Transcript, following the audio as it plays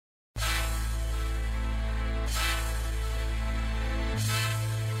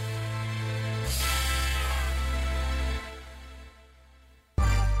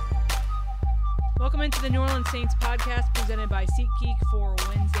Welcome into the New Orleans Saints podcast presented by SeatGeek for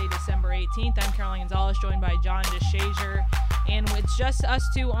Wednesday, December 18th. I'm Caroline Gonzalez, joined by John DeShazier. And it's just us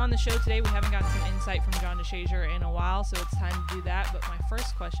two on the show today. We haven't gotten some insight from John DeShazier in a while, so it's time to do that. But my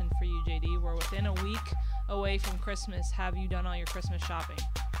first question for you, JD, we're within a week away from Christmas. Have you done all your Christmas shopping?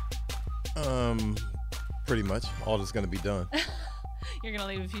 Pretty much. All that's going to be done. You're going to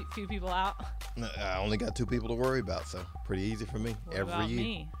leave a few people out? I only got two people to worry about, so pretty easy for me every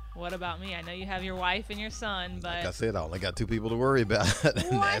year. What about me? I know you have your wife and your son, but like I said, I only got two people to worry about, and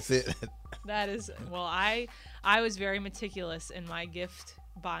that's it. That is, well, I was very meticulous in my gift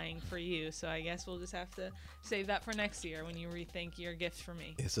buying for you, so I guess we'll just have to save that for next year when you rethink your gift for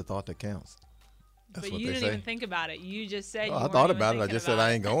me. It's a thought that counts. That's but what you they didn't say. even think about it. You just said you I weren't thought even about it. I just said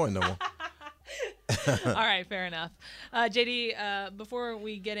I ain't going no more. All right, fair enough. JD, before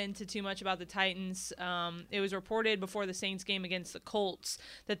we get into too much about the Titans, it was reported before the Saints game against the Colts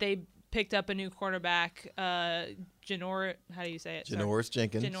that they picked up a new quarterback, Janoris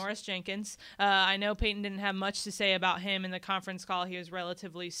Jenkins. Janoris Jenkins. I know Peyton didn't have much to say about him in the conference call. He was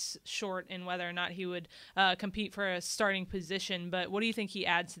relatively short in whether or not he would compete for a starting position. But what do you think he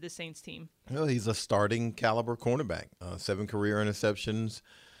adds to the Saints team? Well, he's a starting caliber cornerback. 7 career interceptions.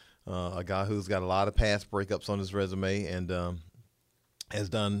 A guy who's got a lot of pass breakups on his resume and has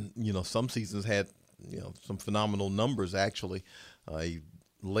done, some seasons had, some phenomenal numbers actually. He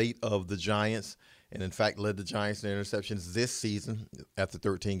late of the Giants and, in fact, led the Giants in interceptions this season. After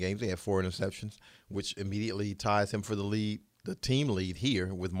 13 games, they had 4 interceptions, which immediately ties him for the team lead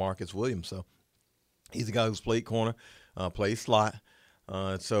here with Marcus Williams. So he's a guy who's played corner, plays slot.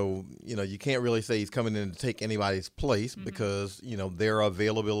 So, you can't really say he's coming in to take anybody's place because, there are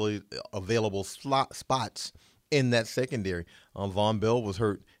available spots in that secondary. Von Bell was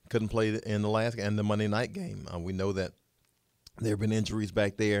hurt, couldn't play in the last and the Monday night game. We know that there have been injuries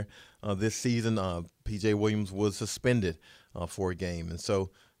back there this season. P.J. Williams was suspended for a game. And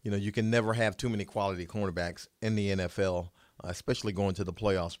so, you can never have too many quality cornerbacks in the NFL, especially going to the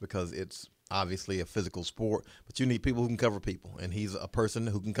playoffs because it's obviously a physical sport, but you need people who can cover people, and he's a person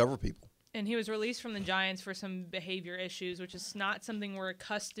who can cover people. And he was released from the Giants for some behavior issues, which is not something we're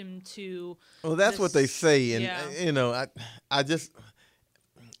accustomed to. Well, that's what they say, and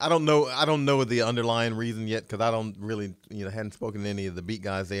I don't know the underlying reason yet because I don't really, hadn't spoken to any of the beat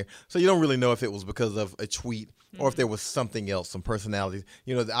guys there, so you don't really know if it was because of a tweet or if there was something else, some personalities.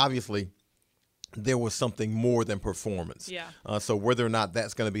 Obviously there was something more than performance. Yeah. So whether or not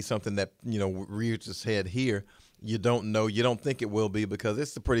that's going to be something that, rears its head here, you don't know. You don't think it will be because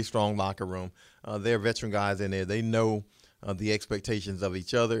it's a pretty strong locker room. They're veteran guys in there. They know the expectations of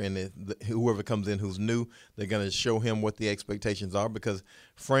each other, and whoever comes in who's new, they're going to show him what the expectations are because,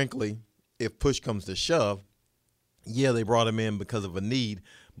 frankly, if push comes to shove, yeah, they brought him in because of a need,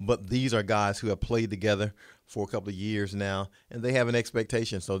 but these are guys who have played together for a couple of years now, and they have an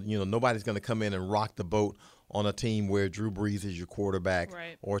expectation. So, nobody's going to come in and rock the boat on a team where Drew Brees is your quarterback,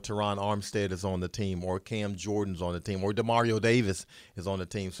 right, or Teron Armstead is on the team, or Cam Jordan's on the team, or DeMario Davis is on the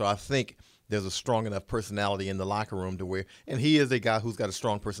team. So I think there's a strong enough personality in the locker room to where – and he is a guy who's got a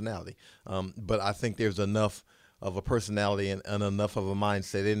strong personality. But I think there's enough of a personality and enough of a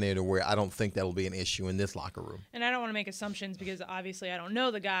mindset in there to where I don't think that'll be an issue in this locker room. And I don't want to make assumptions because obviously I don't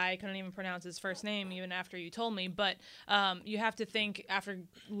know the guy. I couldn't even pronounce his first name even after you told me. But you have to think after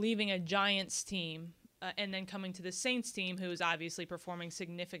leaving a Giants team and then coming to the Saints team, who is obviously performing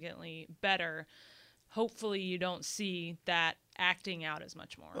significantly better, hopefully you don't see that acting out as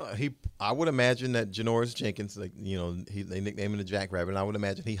much more. I would imagine that Janoris Jenkins, they nicknamed him the Jackrabbit, and I would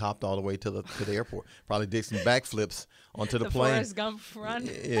imagine he hopped all the way to the airport. Probably did some backflips onto the plane. Forrest Gump run.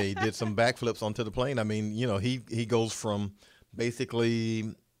 Yeah, he did some backflips onto the plane. I mean, he goes from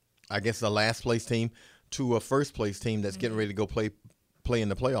basically, I guess, the last place team to a first place team that's getting ready to go play in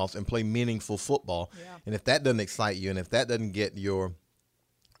the playoffs and play meaningful football. Yeah. And if that doesn't excite you, and if that doesn't get your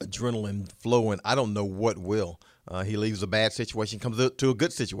adrenaline flowing, I don't know what will. He leaves a bad situation, comes to a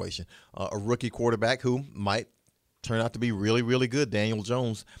good situation. A rookie quarterback who might turn out to be really, really good, Daniel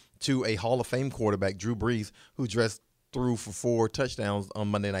Jones, to a Hall of Fame quarterback, Drew Brees, who threw for 4 touchdowns on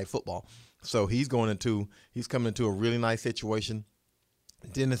Monday Night Football. So he's coming into a really nice situation.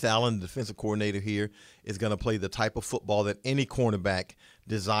 Dennis Allen, the defensive coordinator here, is going to play the type of football that any cornerback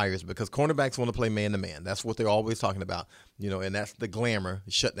desires because cornerbacks want to play man-to-man. That's what they're always talking about, and that's the glamour,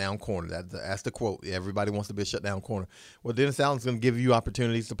 shutdown corner. That's the quote. Everybody wants to be a shutdown corner. Well, Dennis Allen's going to give you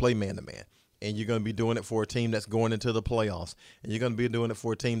opportunities to play man-to-man, and you're going to be doing it for a team that's going into the playoffs, and you're going to be doing it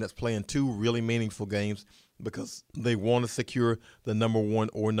for a team that's playing 2 really meaningful games because they want to secure the number 1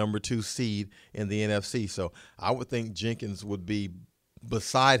 or number 2 seed in the NFC. So I would think Jenkins would be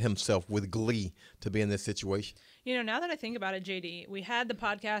beside himself with glee to be in this situation. You know, now that I think about it, JD, we had the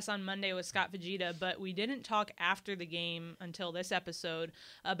podcast on Monday with Scott Fujita, but we didn't talk after the game until this episode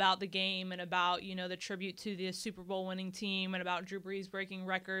about the game and about, you know, the tribute to the Super Bowl winning team and about Drew Brees breaking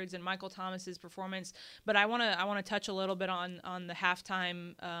records and Michael Thomas's performance. But I want to touch a little bit on the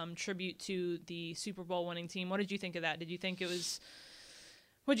halftime tribute to the Super Bowl winning team. What did you think of that? What did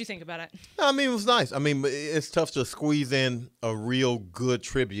you think about it? I mean, it was nice. I mean, it's tough to squeeze in a real good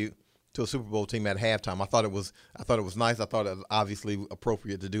tribute to a Super Bowl team at halftime. I thought it was nice. I thought it was obviously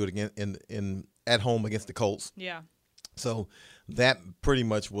appropriate to do it again in at home against the Colts. Yeah. So that pretty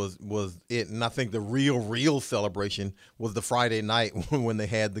much was it. And I think the real celebration was the Friday night when they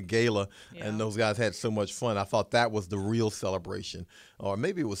had the gala and those guys had so much fun. I thought that was the real celebration. Or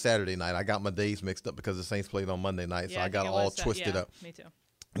maybe it was Saturday night. I got my days mixed up because the Saints played on Monday night, so I got all twisted up. Me too.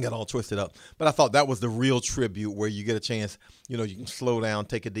 Got all twisted up. But I thought that was the real tribute where you get a chance, you know, you can slow down,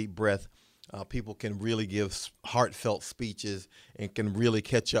 take a deep breath. People can really give heartfelt speeches and can really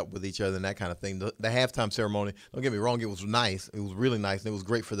catch up with each other and that kind of thing. The halftime ceremony, don't get me wrong, it was nice. It was really nice, and it was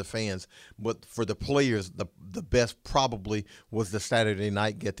great for the fans. But for the players, the best probably was the Saturday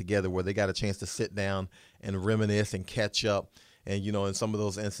night get-together where they got a chance to sit down and reminisce and catch up. And, you know, in some of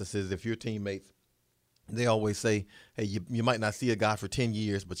those instances, if your teammates, they always say, hey, you might not see a guy for 10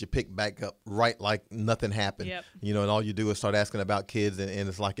 years, but you pick back up right like nothing happened. Yep. You know, and all you do is start asking about kids, and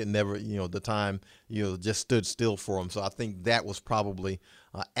it's like it never, you know, the time, you know, just stood still for them. So I think that was probably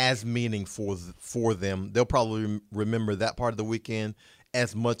as meaningful for them. They'll probably remember that part of the weekend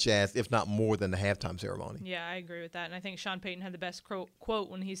as much as, if not more than, the halftime ceremony. Yeah, I agree with that. And I think Sean Payton had the best quote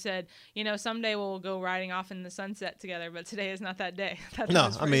when he said, you know, someday we'll go riding off in the sunset together, but today is not that day. No,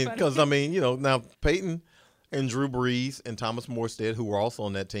 I mean, because, you know, now Peyton and Drew Brees and Thomas Morstead, who were also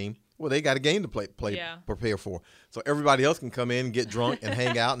on that team, well, they got a game to prepare for. So everybody else can come in, get drunk, and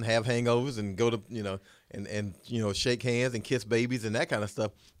hang out and have hangovers and go to, you know, and you know, shake hands and kiss babies and that kind of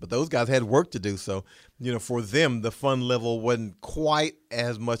stuff. But those guys had work to do. So, you know, for them, the fun level wasn't quite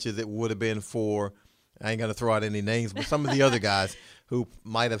as much as it would have been for, I ain't going to throw out any names, but some of the other guys who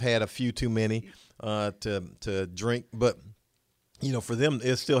might have had a few too many to drink. But, you know, for them,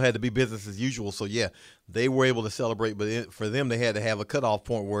 it still had to be business as usual. So, yeah, they were able to celebrate, but for them, they had to have a cutoff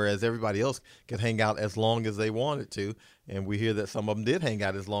point, whereas everybody else could hang out as long as they wanted to. And we hear that some of them did hang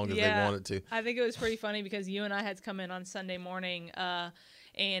out as long as they wanted to. I think it was pretty funny because you and I had to come in on Sunday morning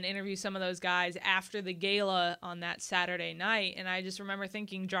and interview some of those guys after the gala on that Saturday night. And I just remember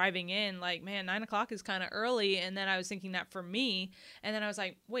thinking, driving in, like, man, 9 o'clock is kind of early. And then I was thinking that for me. And then I was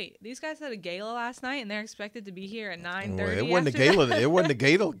like, wait, these guys had a gala last night and they're expected to be here at 9:30. Well, it wasn't the gala. It wasn't the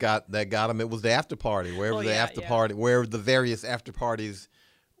gala that got them. It was the after party, party, where the various after parties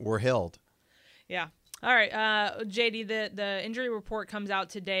were held. Yeah. All right, JD, the injury report comes out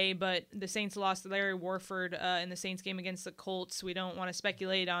today, but the Saints lost Larry Warford in the Saints game against the Colts. We don't want to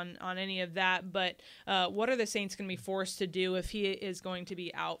speculate on any of that, but what are the Saints going to be forced to do if he is going to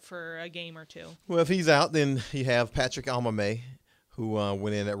be out for a game or two? Well, if he's out, then you have Patrick Amame, who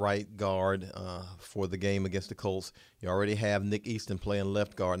went in at right guard for the game against the Colts. You already have Nick Easton playing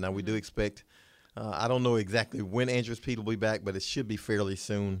left guard. Now, we do expect, I don't know exactly when Andrews Pete will be back, but it should be fairly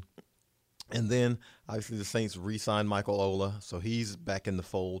soon. And then, obviously, the Saints re-signed Michael Ola, so he's back in the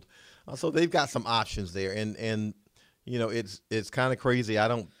fold. So they've got some options there. And you know, it's kind of crazy. I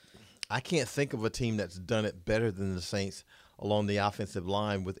can't think of a team that's done it better than the Saints along the offensive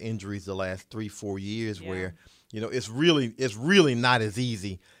line with injuries the last 3-4 years where, you know, it's really not as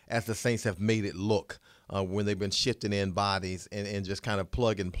easy as the Saints have made it look when they've been shifting in bodies and just kind of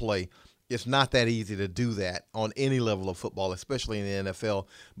plug and play. It's not that easy to do that on any level of football, especially in the NFL,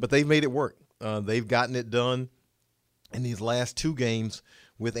 but they've made it work. They've gotten it done in these last two games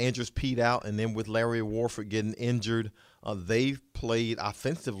with Andrews Pete out and then with Larry Warford getting injured. They've played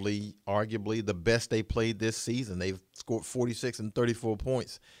offensively, arguably the best they played this season. They've scored 46 and 34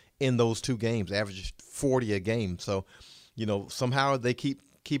 points in those two games, averaged 40 a game. So, you know, somehow they keep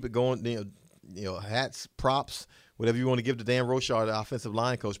it going. You know, hats, props, whatever you want to give to Dan Rochard, the offensive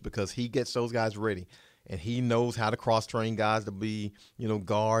line coach, because he gets those guys ready. And he knows how to cross-train guys to be, you know,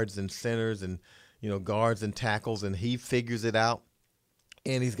 guards and centers and, you know, guards and tackles, and he figures it out.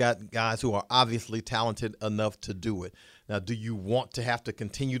 And he's got guys who are obviously talented enough to do it. Now, do you want to have to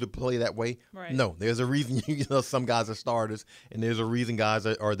continue to play that way? Right. No. There's a reason, you know, some guys are starters, and there's a reason guys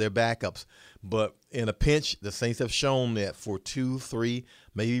are their backups. But in a pinch, the Saints have shown that for 2, 3,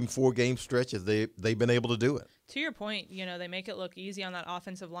 maybe even 4 game stretches, they've been able to do it. To your point, you know, they make it look easy on that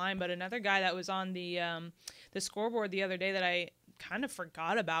offensive line, but another guy that was on the scoreboard the other day that I kind of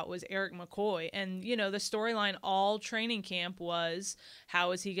forgot about was Eric McCoy. And, you know, the storyline all training camp was,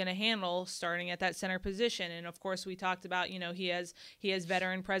 how is he going to handle starting at that center position? And of course we talked about, you know, he has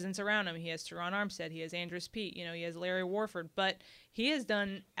veteran presence around him. He has Teron Armstead, he has Andrus Peat, you know, he has Larry Warford, but he has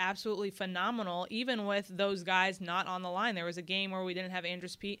done absolutely phenomenal, even with those guys not on the line. There was a game where we didn't have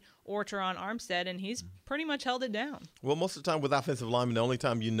Andrus Peat or Teron Armstead, and he's pretty much held it down. Well, most of the time with offensive linemen, the only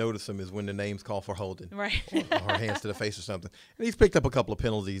time you notice them is when the name's called for holding. Right. or hands to the face or something. And he's picked up a couple of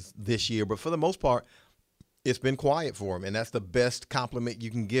penalties this year, but for the most part, it's been quiet for him, and that's the best compliment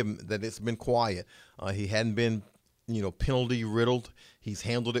you can give him, that it's been quiet. He hadn't been, you know, penalty riddled. He's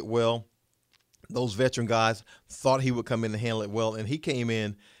handled it well. Those veteran guys thought he would come in and handle it well, and he came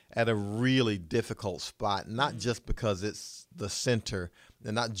in at a really difficult spot, not just because it's the center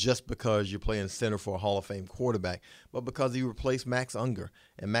and not just because you're playing center for a Hall of Fame quarterback, but because he replaced Max Unger.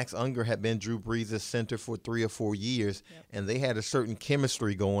 And Max Unger had been Drew Brees' center for 3 or 4 years, and they had a certain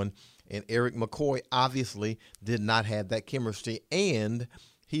chemistry going, and Eric McCoy obviously did not have that chemistry, and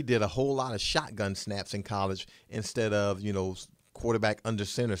he did a whole lot of shotgun snaps in college instead of, you know, quarterback under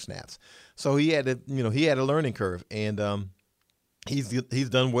center snaps. So he had a learning curve, and he's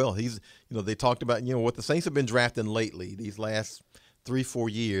done well. He's, you know, they talked about, you know, what the Saints have been drafting lately these last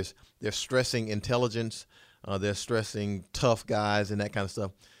 3-4 years. They're stressing intelligence, they're stressing tough guys and that kind of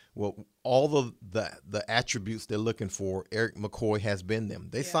stuff. Well, all the attributes they're looking for, Eric McCoy has been them.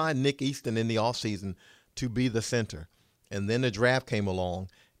 They signed Nick Easton in the offseason to be the center, and then the draft came along,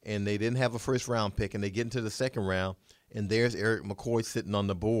 and they didn't have a first-round pick, and they get into the second round, and there's Eric McCoy sitting on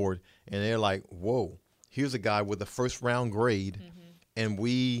the board, and they're like, whoa, here's a guy with a first-round grade, and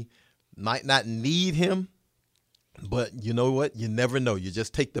we might not need him, but you know what? You never know. You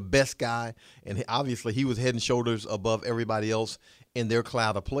just take the best guy, and obviously he was head and shoulders above everybody else in their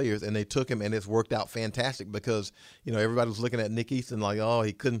cloud of players, and they took him, and it's worked out fantastic because, you know, everybody was looking at Nick Easton like, oh,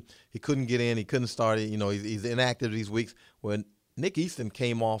 he couldn't get in, he couldn't start it, you know, he's inactive these weeks. When Nick Easton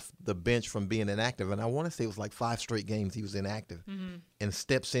came off the bench from being inactive, and I want to say it was like 5 straight games he was inactive, and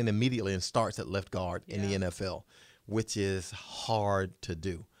steps in immediately and starts at left guard in the NFL, which is hard to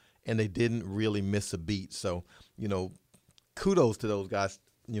do. And they didn't really miss a beat. So, you know, kudos to those guys.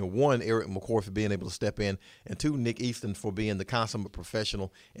 You know, 1, Eric McCoy for being able to step in, and 2, Nick Easton for being the consummate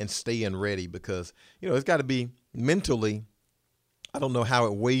professional and staying ready, because, you know, it's got to be mentally, I don't know how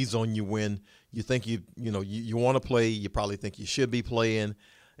it weighs on you when you think you want to play, you probably think you should be playing,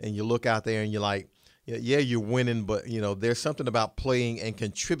 and you look out there and you're like, yeah, you're winning, but, you know, there's something about playing and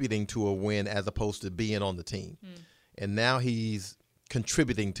contributing to a win as opposed to being on the team. And now he's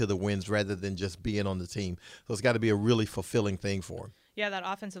contributing to the wins rather than just being on the team. So it's got to be a really fulfilling thing for him. Yeah, that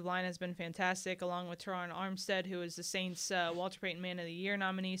offensive line has been fantastic, along with Teron Armstead, who is the Saints' Walter Payton Man of the Year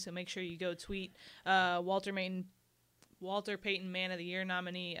nominee. So make sure you go tweet Walter Payton Man of the Year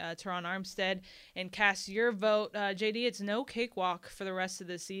nominee Teron Armstead and cast your vote. JD, it's no cakewalk for the rest of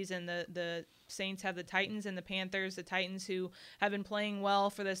the season. The Saints have the Titans and the Panthers. The Titans, who have been playing well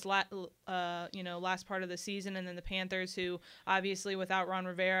for this last part of the season, and then the Panthers, who obviously without Ron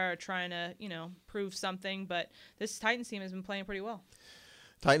Rivera are trying to, you know, prove something. But this Titans team has been playing pretty well.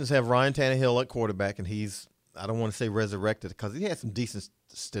 Titans have Ryan Tannehill at quarterback, and he's, I don't want to say resurrected because he had some decent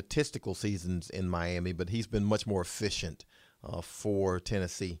statistical seasons in Miami, but he's been much more efficient for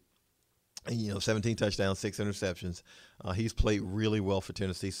Tennessee. You know, 17 touchdowns, 6 interceptions. He's played really well for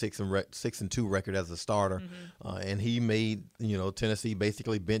Tennessee, 6-2 record as a starter. And he made, you know, Tennessee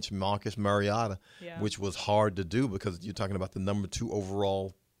basically bench Marcus Mariota, which was hard to do because you're talking about the number 2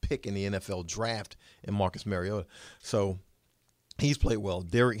 overall pick in the NFL draft in Marcus Mariota. So he's played well.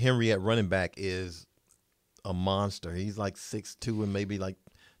 Derrick Henry at running back is a monster. He's like 6'2" and maybe like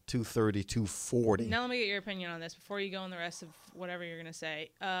 230, 240. Now let me get your opinion on this before you go on the rest of whatever you're going to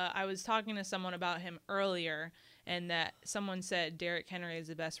say. I was talking to someone about him earlier, and that someone said Derrick Henry is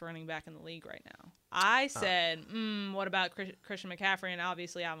the best running back in the league right now. I said, what about Christian McCaffrey and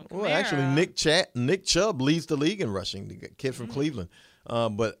obviously Alvin Kamara? Well, actually, Nick Chubb leads the league in rushing, the kid from Cleveland.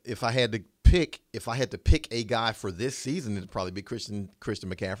 But if I had to pick a guy for this season, it'd probably be Christian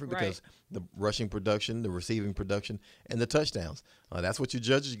McCaffrey because the rushing production, the receiving production, and the touchdowns. That's what you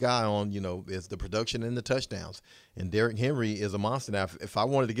judge a guy on, you know, is the production and the touchdowns. And Derrick Henry is a monster. Now, if I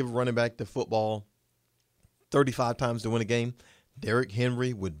wanted to give a running back to football 35 times to win a game, Derrick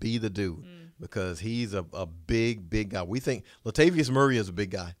Henry would be the dude because he's a big guy. We think Latavius Murray is a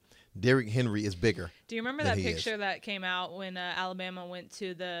big guy. Derrick Henry is bigger. Do you remember that picture that came out when Alabama went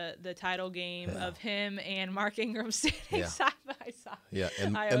to the title game of him and Mark Ingram sitting side by side? Yeah,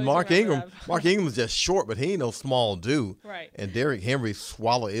 and Mark Ingram was just short, but he ain't no small dude. Right. And Derrick Henry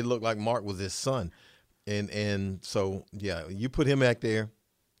swallowed. It looked like Mark was his son. And so, yeah, you put him back there,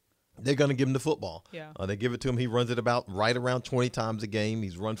 they're going to give him the football. Yeah. They give it to him. He runs it right around 20 times a game.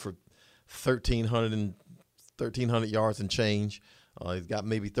 He's run for 1,300 yards and change. He's got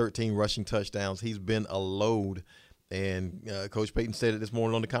maybe 13 rushing touchdowns. He's been a load. And Coach Payton said it this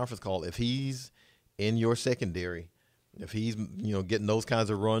morning on the conference call. If he's in your secondary, if he's getting those kinds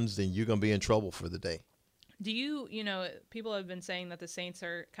of runs, then you're going to be in trouble for the day. Do you people have been saying that the Saints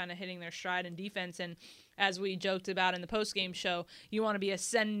are kind of hitting their stride in defense, and as we joked about in the postgame show, you want to be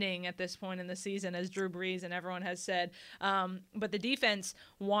ascending at this point in the season, as Drew Brees and everyone has said. But the defense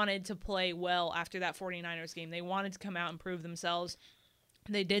wanted to play well after that 49ers game. They wanted to come out and prove themselves.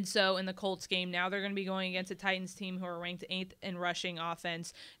 They did so in the Colts game. Now they're going to be going against a Titans team who are ranked 8th in rushing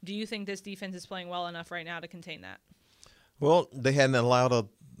offense. Do you think this defense is playing well enough right now to contain that? Well, they hadn't allowed a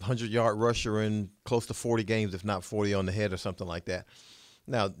 100-yard rusher in close to 40 games, if not 40 on the head or something like that.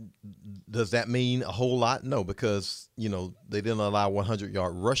 Now, does that mean a whole lot? No, because, they didn't allow a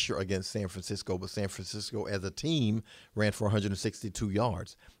 100-yard rusher against San Francisco, but San Francisco as a team ran for 162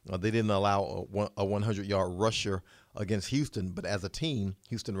 yards. They didn't allow a 100-yard rusher against Houston, but as a team,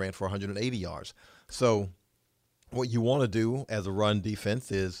 Houston ran for 180 yards. So what you want to do as a run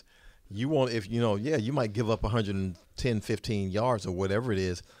defense is you might give up 110, 15 yards or whatever it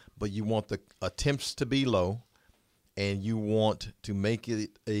is, but you want the attempts to be low, and you want to make it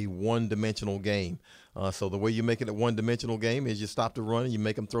a one-dimensional game. So the way you make it a one-dimensional game is you stop the run and you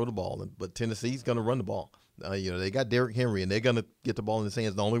make them throw the ball. But Tennessee's going to run the ball. They got Derrick Henry, and they're going to get the ball in his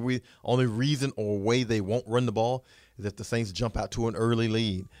hands. The only reason or way they won't run the ball is if the Saints jump out to an early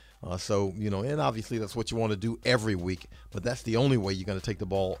lead. And obviously that's what you want to do every week. But that's the only way you're going to take the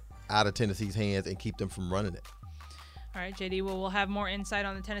ball out of Tennessee's hands and keep them from running it. All right, JD, well, we'll have more insight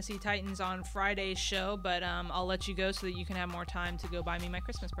on the Tennessee Titans on Friday's show, but I'll let you go so that you can have more time to go buy me my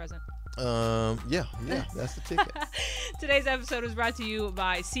Christmas present. Yeah, that's the ticket. Today's episode was brought to you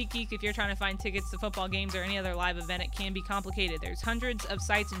by SeatGeek. If you're trying to find tickets to football games or any other live event, it can be complicated. There's hundreds of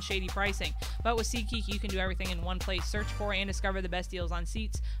sites and shady pricing, but with SeatGeek, you can do everything in one place. Search for and discover the best deals on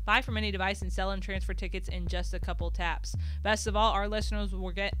seats, buy from any device, and sell and transfer tickets in just a couple taps. Best of all, our listeners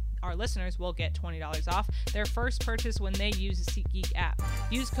will get $20 off their first purchase when they use the SeatGeek app.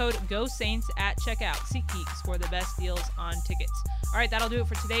 Use code GOSAINTS at checkout. SeatGeek for the best deals on tickets. All right, that'll do it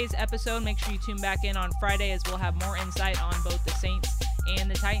for today's episode. Make sure you tune back in on Friday as we'll have more insight on both the Saints and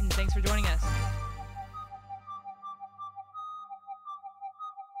the Titans. Thanks for joining us.